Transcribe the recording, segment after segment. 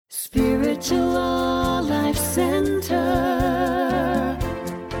Spiritual Life Center,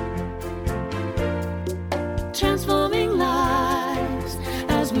 transforming lives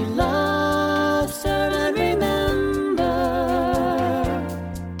as we love, serve, and remember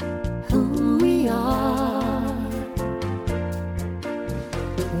who we are.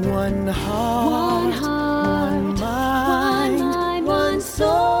 One heart, one mind, one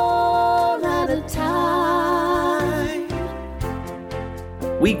soul at a time.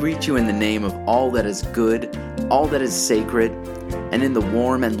 We greet you in the name of all that is good, all that is sacred, and in the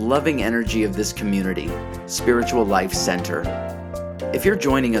warm and loving energy of this community, Spiritual Life Center. If you're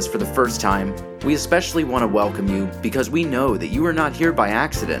joining us for the first time, we especially want to welcome you because we know that you are not here by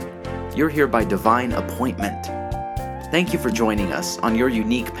accident. You're here by divine appointment. Thank you for joining us on your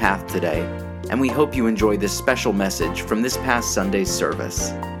unique path today, and we hope you enjoy this special message from this past Sunday's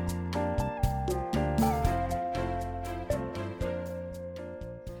service.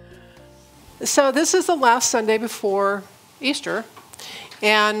 So this is the last Sunday before Easter,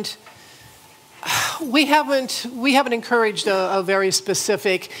 and we haven't encouraged a very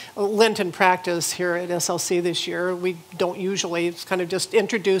specific Lenten practice here at SLC this year. We don't usually. It's kind of just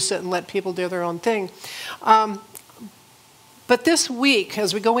introduce it and let people do their own thing. But this week,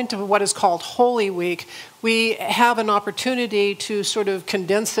 as we go into what is called Holy Week, we have an opportunity to sort of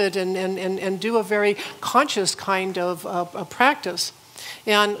condense it and do a very conscious kind of a practice.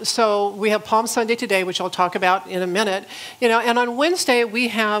 And so we have Palm Sunday today, which I'll talk about in a minute. And on Wednesday we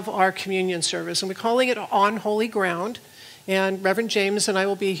have our communion service, and we're calling it On Holy Ground. And Reverend James and I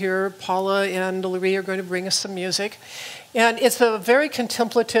will be here. Paula and Larry are going to bring us some music. And it's a very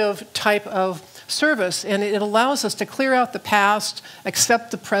contemplative type of service, and it allows us to clear out the past, accept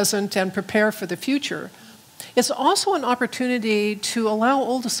the present, and prepare for the future. It's also an opportunity to allow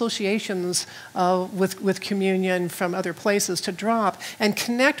old associations with communion from other places to drop and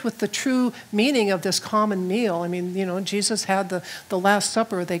connect with the true meaning of this common meal. I mean, Jesus had the Last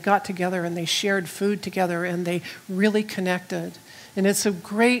Supper. They got together and they shared food together and they really connected. And it's a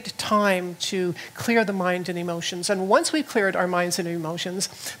great time to clear the mind and emotions. And once we've cleared our minds and emotions,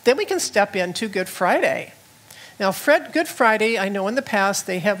 then we can step into Good Friday. Now, Good Friday, I know in the past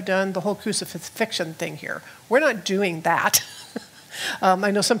they have done the whole crucifixion thing here. We're not doing that.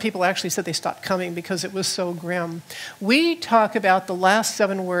 I know some people actually said they stopped coming because it was so grim. We talk about the last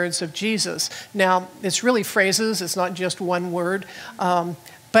 7 words of Jesus. Now, it's really phrases. It's not just one word.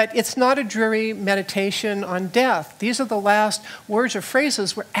 But it's not a dreary meditation on death. These are the last words or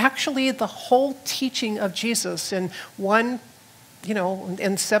phrases were actually the whole teaching of Jesus in in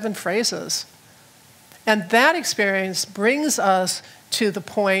 7 phrases. And that experience brings us to the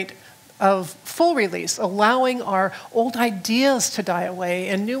point of full release, allowing our old ideas to die away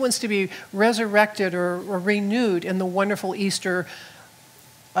and new ones to be resurrected or renewed in the wonderful Easter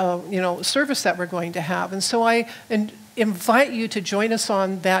service that we're going to have. And so I invite you to join us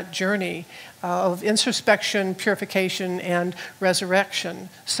on that journey of introspection, purification, and resurrection.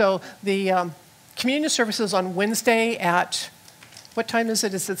 So the communion service is on Wednesday at, what time is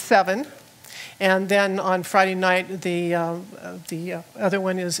it? It's at 7. And then on Friday night, the other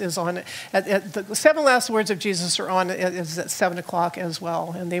one is on, at the 7 last words of Jesus are on, is at 7 o'clock as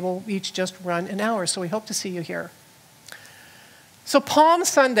well. And they will each just run an hour. So we hope to see you here. So Palm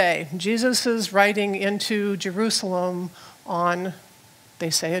Sunday, Jesus is riding into Jerusalem on, they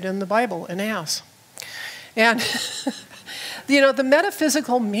say it in the Bible, an ass. And the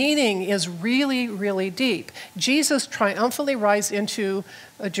metaphysical meaning is really, really deep. Jesus triumphantly rides into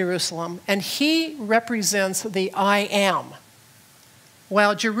Jerusalem, and he represents the I am,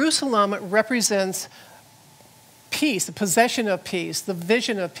 while Jerusalem represents peace, the possession of peace, the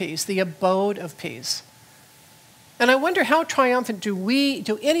vision of peace, the abode of peace. And I wonder how triumphant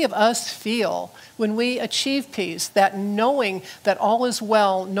do any of us feel when we achieve peace, that knowing that all is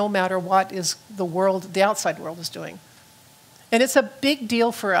well no matter what is the outside world is doing. And it's a big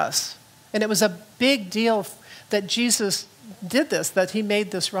deal for us. And it was a big deal that Jesus did this, that he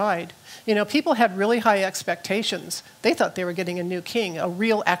made this ride. People had really high expectations. They thought they were getting a new king, a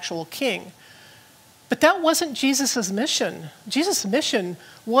real actual king. But that wasn't Jesus' mission. Jesus' mission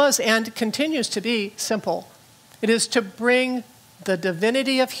was and continues to be simple. It is to bring the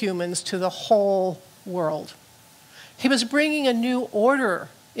divinity of humans to the whole world. He was bringing a new order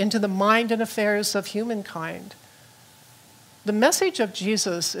into the mind and affairs of humankind. The message of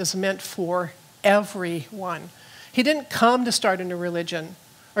Jesus is meant for everyone. He didn't come to start a new religion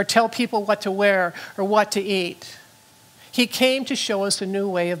or tell people what to wear or what to eat. He came to show us a new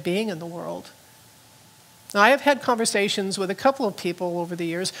way of being in the world. Now, I have had conversations with a couple of people over the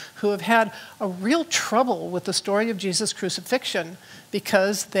years who have had a real trouble with the story of Jesus' crucifixion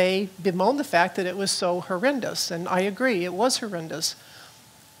because they bemoan the fact that it was so horrendous. And I agree, it was horrendous.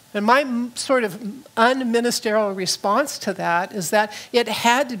 And my sort of unministerial response to that is that it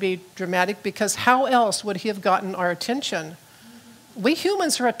had to be dramatic because how else would he have gotten our attention? We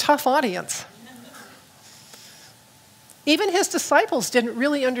humans are a tough audience. Even his disciples didn't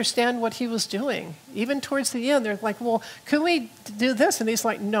really understand what he was doing. Even towards the end, they're like, well, could we do this? And he's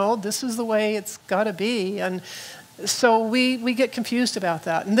like, no, this is the way it's got to be. And so we get confused about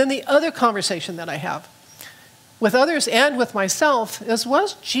that. And then the other conversation that I have with others and with myself is,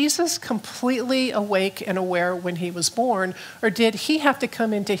 was Jesus completely awake and aware when he was born? Or did he have to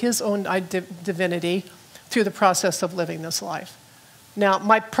come into his own divinity through the process of living this life? Now,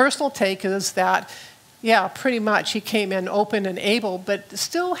 my personal take is that yeah, pretty much. He came in open and able, but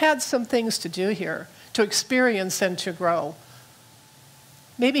still had some things to do here, to experience and to grow.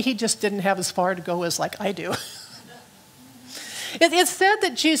 Maybe he just didn't have as far to go as like I do. It's said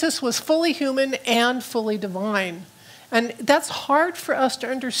that Jesus was fully human and fully divine. And that's hard for us to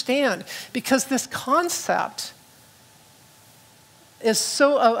understand because this concept is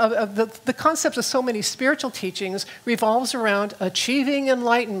the concept of so many spiritual teachings revolves around achieving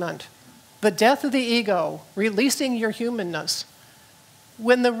enlightenment, the death of the ego, releasing your humanness.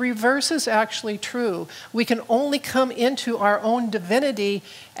 When the reverse is actually true, we can only come into our own divinity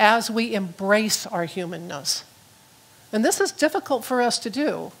as we embrace our humanness. And this is difficult for us to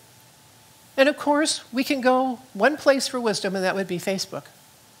do. And of course, we can go one place for wisdom, and that would be Facebook.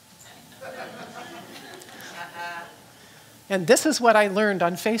 And this is what I learned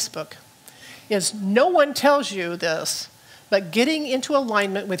on Facebook, is no one tells you this, but getting into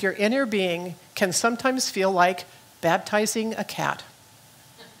alignment with your inner being can sometimes feel like baptizing a cat.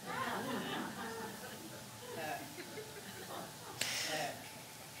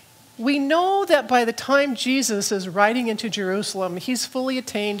 We know that by the time Jesus is riding into Jerusalem, he's fully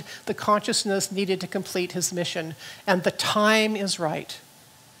attained the consciousness needed to complete his mission, and the time is right.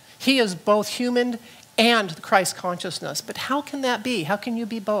 He is both human and Christ consciousness. But how can that be? How can you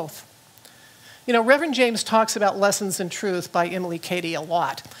be both? You know, Reverend James talks about Lessons in Truth by Emily Cady a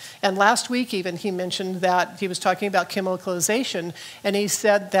lot. And last week even he mentioned that he was talking about chemicalization, and he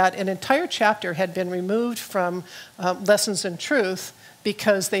said that an entire chapter had been removed from Lessons in Truth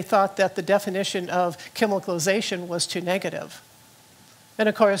because they thought that the definition of chemicalization was too negative. And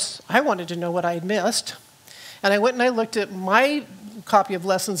of course, I wanted to know what I had missed. And I went and I looked at my copy of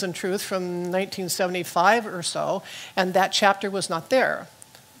Lessons in Truth from 1975 or so, and that chapter was not there.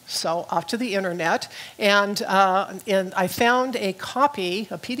 So off to the internet, and I found a copy,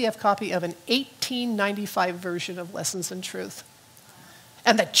 a PDF copy of an 1895 version of Lessons in Truth.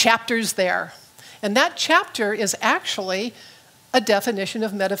 And the chapter's there. And that chapter is actually a definition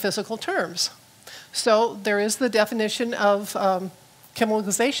of metaphysical terms. So there is the definition of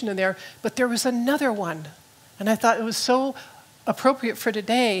chemicalization in there, but there was another one. And I thought it was so appropriate for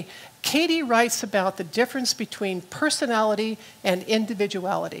today. Cady writes about the difference between personality and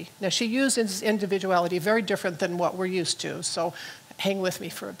individuality. Now, she uses individuality very different than what we're used to, so hang with me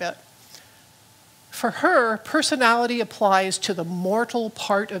for a bit. For her, personality applies to the mortal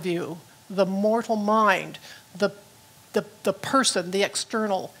part of you, the mortal mind, the person, the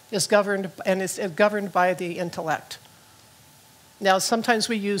external, is governed and is governed by the intellect. Now, sometimes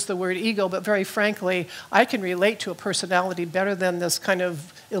we use the word ego, but very frankly, I can relate to a personality better than this kind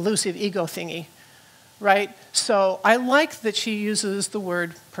of elusive ego thingy, right? So I like that she uses the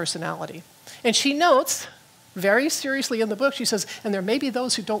word personality. And she notes, very seriously in the book, she says, and there may be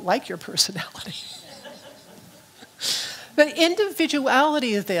those who don't like your personality. But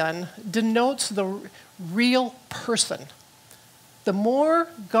individuality then denotes the real person. The more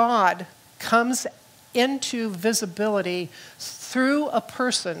God comes into visibility through a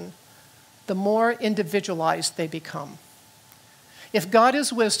person, the more individualized they become. If God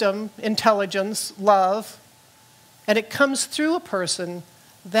is wisdom, intelligence, love, and it comes through a person,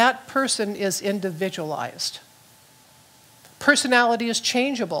 that person is individualized. Personality is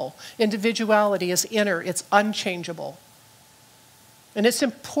changeable. Individuality is inner. It's unchangeable. And it's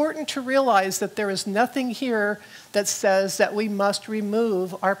important to realize that there is nothing here that says that we must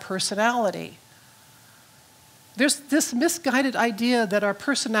remove our personality. There's this misguided idea that our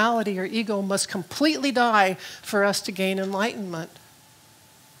personality or ego must completely die for us to gain enlightenment.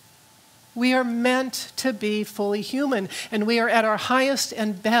 We are meant to be fully human, and we are at our highest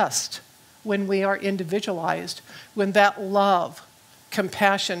and best when we are individualized, when that love,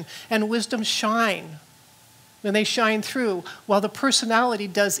 compassion, and wisdom shine. and they shine through while the personality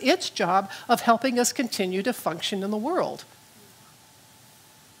does its job of helping us continue to function in the world.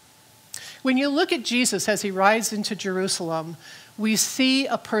 When you look at Jesus as he rides into Jerusalem, we see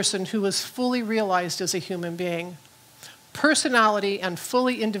a person who is fully realized as a human being. Personality and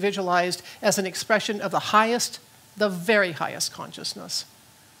fully individualized as an expression of the very highest consciousness.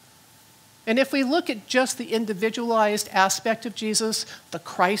 And if we look at just the individualized aspect of Jesus, the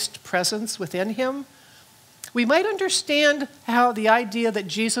Christ presence within him, we might understand how the idea that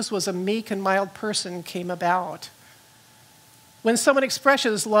Jesus was a meek and mild person came about. When someone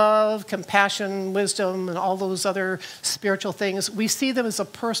expresses love, compassion, wisdom, and all those other spiritual things, we see them as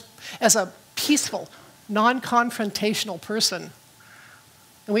a peaceful, non-confrontational person.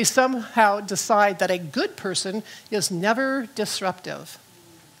 And we somehow decide that a good person is never disruptive.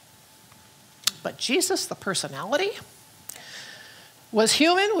 But Jesus, the personality, was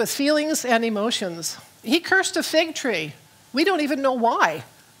human with feelings and emotions. He cursed a fig tree. We don't even know why.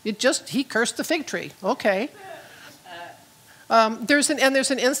 He cursed the fig tree. Okay. There's an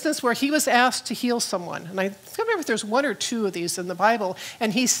instance where he was asked to heal someone. And I can't remember if there's one or two of these in the Bible.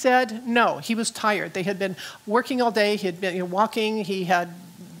 And he said no. He was tired. They had been working all day. He had been walking. He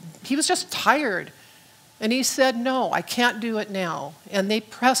was just tired. And he said, no, I can't do it now. And they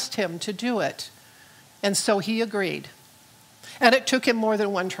pressed him to do it. And so he agreed. And it took him more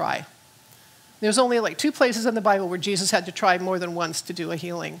than one try. There's only like 2 places in the Bible where Jesus had to try more than once to do a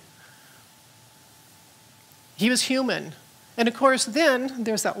healing. He was human. And of course, then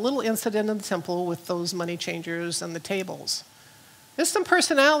there's that little incident in the temple with those money changers and the tables. There's some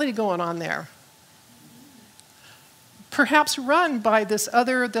personality going on there. Perhaps run by this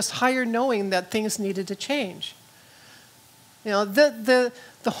higher knowing that things needed to change. You know, the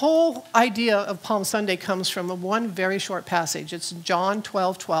whole idea of Palm Sunday comes from one very short passage. It's John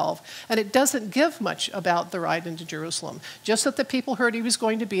 12:12, and it doesn't give much about the ride into Jerusalem. Just that the people heard he was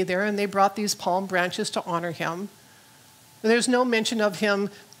going to be there, and they brought these palm branches to honor him. There's no mention of him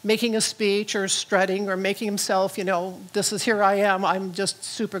making a speech or strutting or making himself, this is here I am, I'm just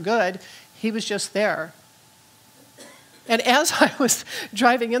super good. He was just there. And as I was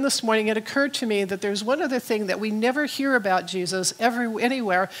driving in this morning, it occurred to me that there's one other thing that we never hear about Jesus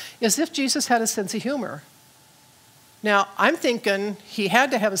anywhere, is if Jesus had a sense of humor. Now, I'm thinking he had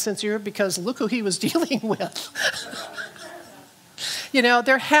to have a sense of humor because look who he was dealing with.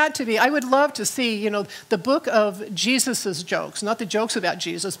 There had to be. I would love to see, the book of Jesus's jokes, not the jokes about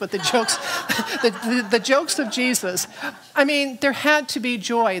Jesus, but the jokes, the jokes of Jesus. I mean, there had to be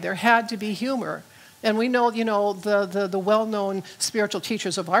joy. There had to be humor. And we know, the well-known spiritual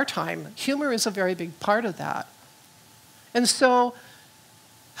teachers of our time, humor is a very big part of that. And so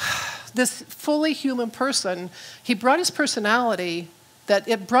this fully human person, he brought his personality, that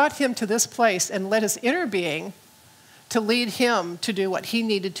it brought him to this place and led his inner being to lead him to do what he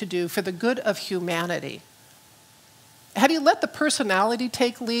needed to do for the good of humanity. Had he let the personality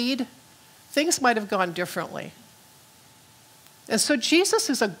take lead, things might have gone differently. And so Jesus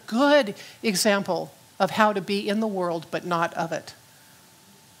is a good example of how to be in the world but not of it.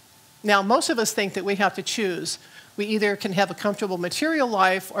 Now, most of us think that we have to choose. We either can have a comfortable material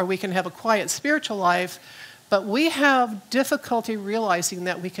life or we can have a quiet spiritual life, but we have difficulty realizing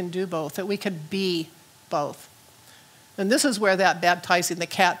that we can do both, that we can be both. And this is where that baptizing the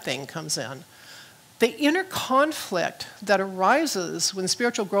cat thing comes in. The inner conflict that arises when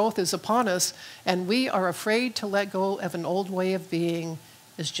spiritual growth is upon us and we are afraid to let go of an old way of being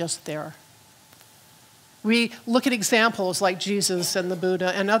is just there. We look at examples like Jesus and the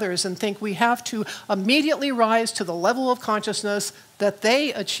Buddha and others and think we have to immediately rise to the level of consciousness that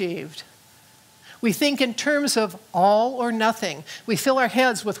they achieved. We think in terms of all or nothing. We fill our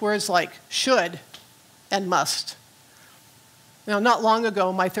heads with words like should and must. Now, not long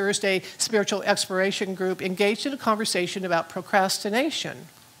ago, my Thursday spiritual exploration group engaged in a conversation about procrastination.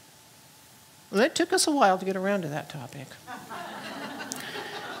 And it took us a while to get around to that topic.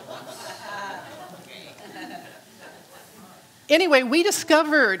 Anyway, we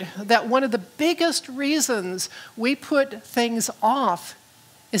discovered that one of the biggest reasons we put things off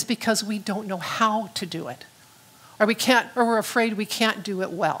is because we don't know how to do it. Or we're afraid we can't do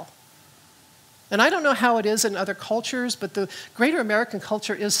it well. And I don't know how it is in other cultures, but the greater American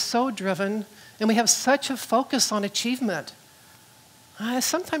culture is so driven, and we have such a focus on achievement. I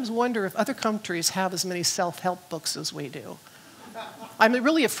sometimes wonder if other countries have as many self-help books as we do. I'm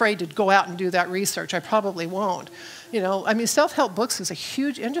really afraid to go out and do that research. I probably won't. Self-help books is a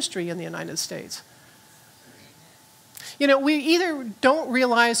huge industry in the United States. We either don't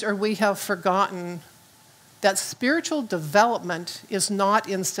realize or we have forgotten that spiritual development is not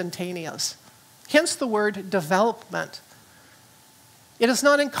instantaneous. hence the word development. It is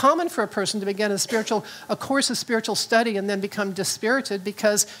not uncommon for a person to begin a course of spiritual study and then become dispirited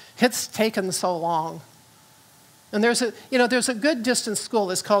because it's taken so long. And there's a good distance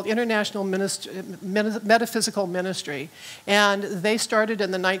school. It's called International Metaphysical Ministry. And they started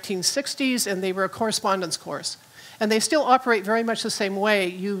in the 1960s, and they were a correspondence course. And they still operate very much the same way.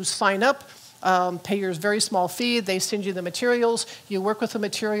 You sign up, pay your very small fee, they send you the materials, you work with the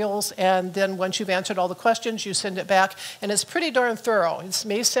materials, and then once you've answered all the questions, you send it back. And it's pretty darn thorough. It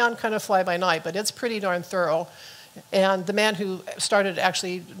may sound kind of fly-by-night, but it's pretty darn thorough. And the man who started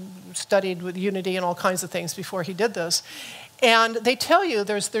actually studied with Unity and all kinds of things before he did this. And they tell you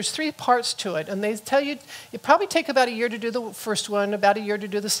there's 3 parts to it. And they tell you it probably take about a year to do the first one, about a year to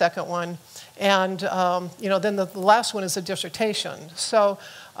do the second one. And then the last one is a dissertation. So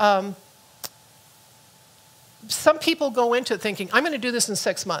some people go into it thinking, I'm going to do this in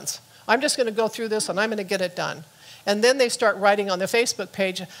 6 months. I'm just going to go through this and I'm going to get it done. And then they start writing on their Facebook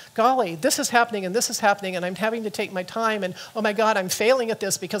page, golly, this is happening and I'm having to take my time, and oh my God, I'm failing at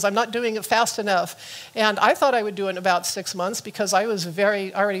this because I'm not doing it fast enough. And I thought I would do it in about 6 months because I was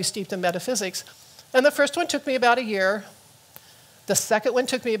already steeped in metaphysics. And the first one took me about a year. The second one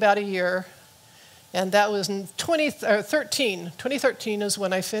took me about a year. And that was in 2013. 2013 is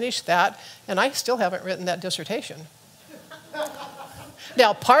when I finished that, and I still haven't written that dissertation.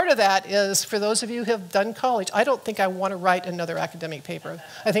 Now, part of that is, for those of you who have done college, I don't think I want to write another academic paper.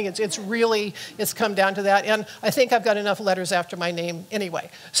 I think it's come down to that, and I think I've got enough letters after my name anyway.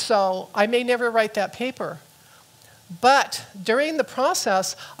 So I may never write that paper. But during the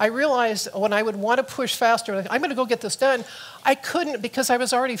process, I realized when I would want to push faster, I'm going to go get this done, I couldn't because I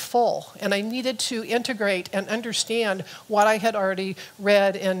was already full, and I needed to integrate and understand what I had already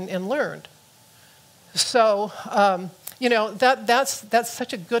read and learned. So, that's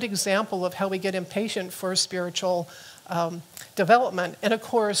such a good example of how we get impatient for spiritual development. And of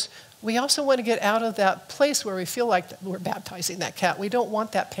course, we also want to get out of that place where we feel like we're baptizing that cat. We don't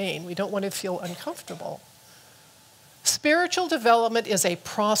want that pain. We don't want to feel uncomfortable. Spiritual development is a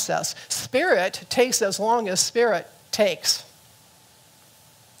process. Spirit takes as long as spirit takes.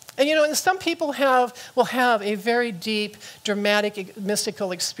 And some people will have a very deep, dramatic,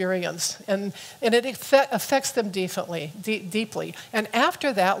 mystical experience, and it affects them deeply. And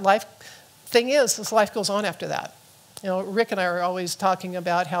after that, life goes on after that. Rick and I are always talking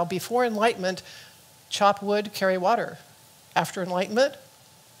about how before enlightenment, chop wood, carry water. After enlightenment,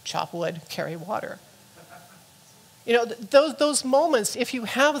 chop wood, carry water. Those moments, if you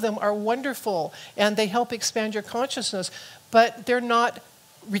have them, are wonderful, and they help expand your consciousness, but they're not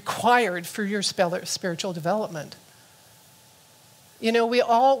required for your spiritual development. We're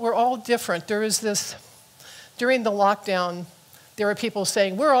all different. There is this, during the lockdown, there were people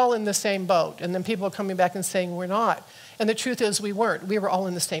saying, we're all in the same boat, and then people are coming back and saying, we're not. And the truth is, we weren't. We were all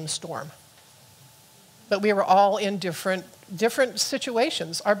in the same storm. But we were all in different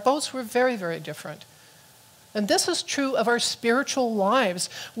situations. Our boats were very, very different. And this is true of our spiritual lives.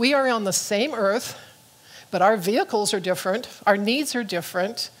 We are on the same earth, but our vehicles are different, our needs are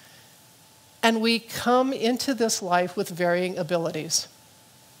different, and we come into this life with varying abilities.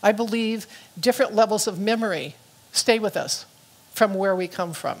 I believe different levels of memory stay with us from where we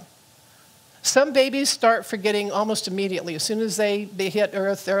come from. Some babies start forgetting almost immediately. As soon as they hit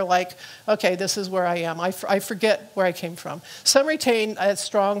Earth, they're like, okay, this is where I am. I forget where I came from. Some retain a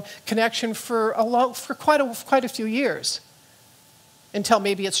strong connection for quite a few years, until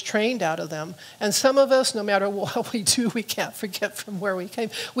maybe it's trained out of them. And some of us, no matter what we do, we can't forget from where we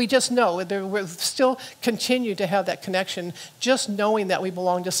came. We just know, we still continue to have that connection, just knowing that we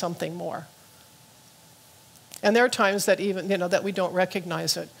belong to something more. And there are times that even, that we don't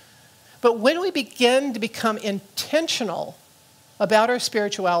recognize it. But when we begin to become intentional about our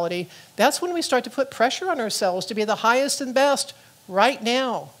spirituality, that's when we start to put pressure on ourselves to be the highest and best right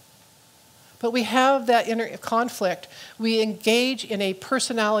now. But we have that inner conflict. We engage in a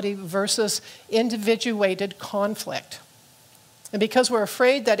personality versus individuated conflict. And because we're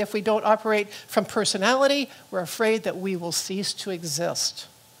afraid that if we don't operate from personality, we're afraid that we will cease to exist.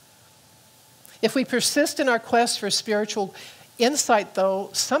 If we persist in our quest for spiritual insight, though,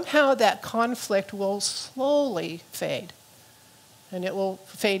 somehow that conflict will slowly fade. And it will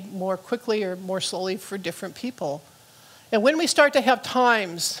fade more quickly or more slowly for different people. And when we start to have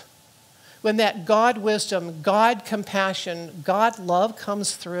times when that God wisdom, God compassion, God love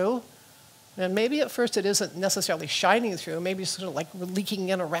comes through, and maybe at first it isn't necessarily shining through, maybe it's sort of like leaking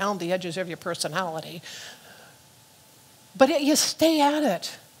in around the edges of your personality, but you stay at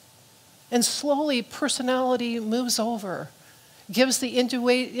it. And slowly personality moves over. gives the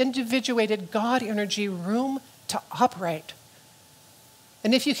individuated God energy room to operate.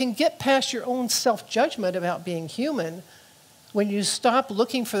 And if you can get past your own self-judgment about being human, when you stop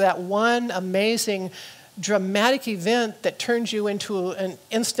looking for that one amazing, dramatic event that turns you into an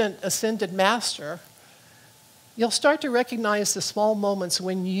instant ascended master, you'll start to recognize the small moments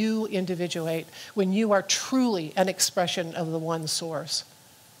when you individuate, when you are truly an expression of the one source.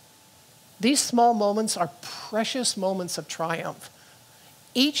 These small moments are precious moments of triumph.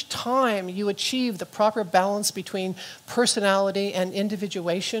 Each time you achieve the proper balance between personality and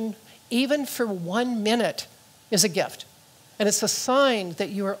individuation, even for 1 minute, is a gift. And it's a sign that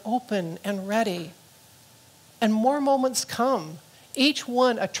you are open and ready. And more moments come, each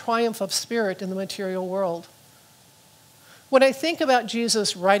one a triumph of spirit in the material world. When I think about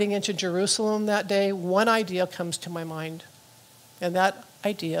Jesus riding into Jerusalem that day, one idea comes to my mind, and that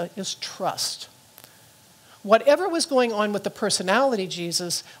idea is trust. Whatever was going on with the personality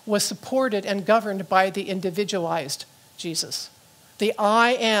Jesus was supported and governed by the individualized Jesus, the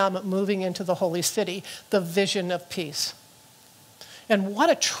I am moving into the holy city, the vision of peace. And what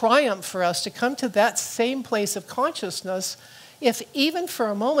a triumph for us to come to that same place of consciousness, if even for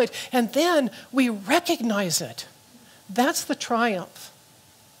a moment, and then we recognize it. That's the triumph.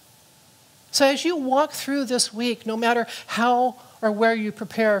 So as you walk through this week, no matter how or where you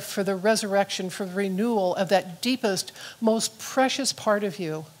prepare for the resurrection, for the renewal of that deepest, most precious part of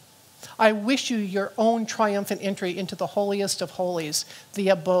you, I wish you your own triumphant entry into the holiest of holies, the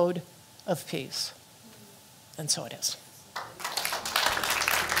abode of peace. And so it is.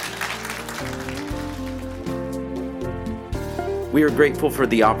 We are grateful for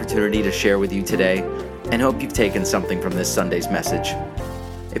the opportunity to share with you today and hope you've taken something from this Sunday's message.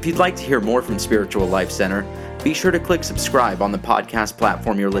 If you'd like to hear more from Spiritual Life Center, be sure to click subscribe on the podcast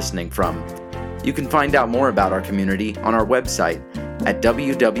platform you're listening from. You can find out more about our community on our website at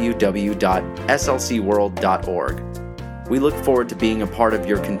www.slcworld.org. We look forward to being a part of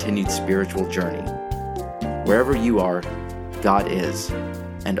your continued spiritual journey. Wherever you are, God is,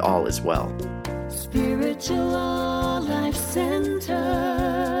 and all is well. Spiritual Life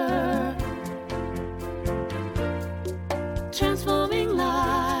Center, transforming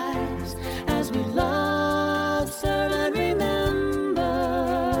lives as we love, serve, and remember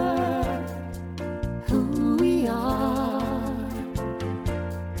who we are.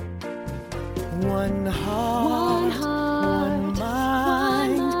 One heart.